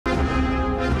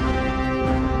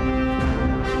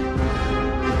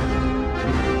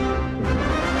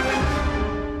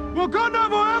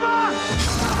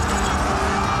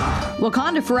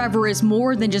Wakanda Forever is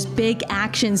more than just big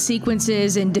action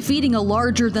sequences and defeating a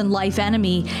larger-than-life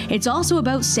enemy. It's also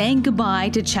about saying goodbye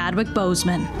to Chadwick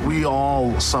Boseman. We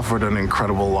all suffered an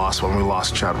incredible loss when we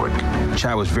lost Chadwick.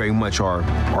 Chad was very much our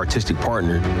artistic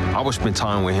partner. I would spend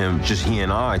time with him, just he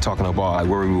and I, talking about like,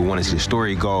 where we would want to see the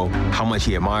story go, how much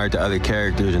he admired the other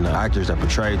characters and the actors that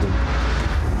portrayed them.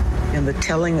 In the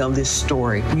telling of this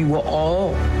story, we were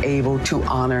all able to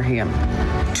honor him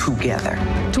together.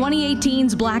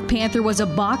 2018's Black Panther was a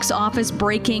box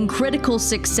office-breaking, critical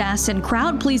success and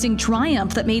crowd-pleasing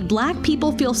triumph that made Black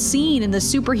people feel seen in the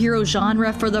superhero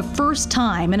genre for the first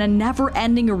time in a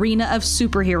never-ending arena of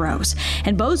superheroes.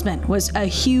 And Boseman was a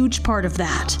huge part of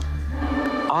that.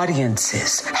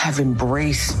 Audiences have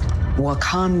embraced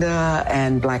Wakanda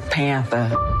and Black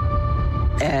Panther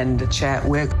and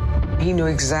Chadwick. He knew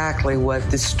exactly what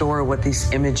this story, what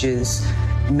these images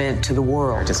meant to the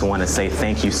world. I just want to say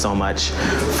thank you so much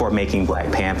for making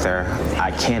Black Panther.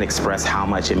 I can't express how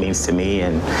much it means to me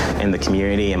and the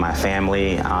community and my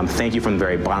family. Thank you from the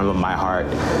very bottom of my heart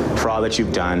for all that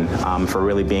you've done, for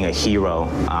really being a hero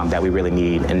that we really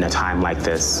need in a time like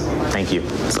this. Thank you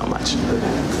so much.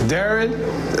 Darren,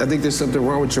 I think there's something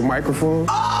wrong with your microphone.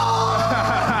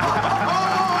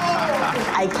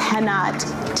 I cannot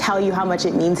tell you how much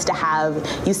it means to have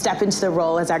you step into the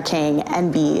role as our king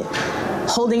and be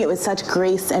holding it with such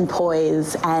grace and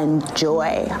poise and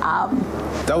joy.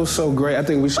 That was so great. I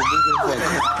think we should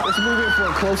let's move in for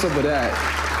a close-up of that.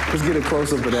 Let's get a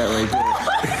close-up of that right there.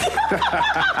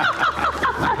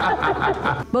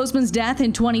 Boseman's death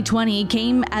in 2020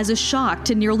 came as a shock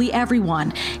to nearly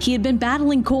everyone. He had been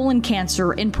battling colon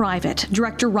cancer in private.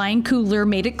 Director Ryan Coogler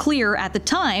made it clear at the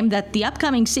time that the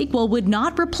upcoming sequel would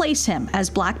not replace him as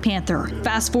Black Panther.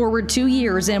 Fast forward 2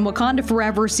 years and Wakanda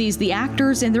Forever sees the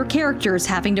actors and their characters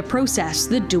having to process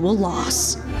the dual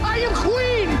loss. I am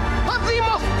queen of the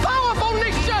most powerful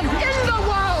nation in the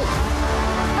world,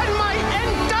 and my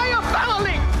entire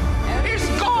family is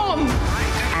gone.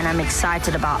 And I'm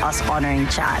excited about us honoring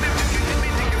Chad.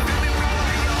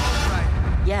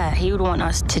 Yeah, he would want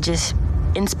us to just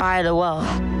inspire the world.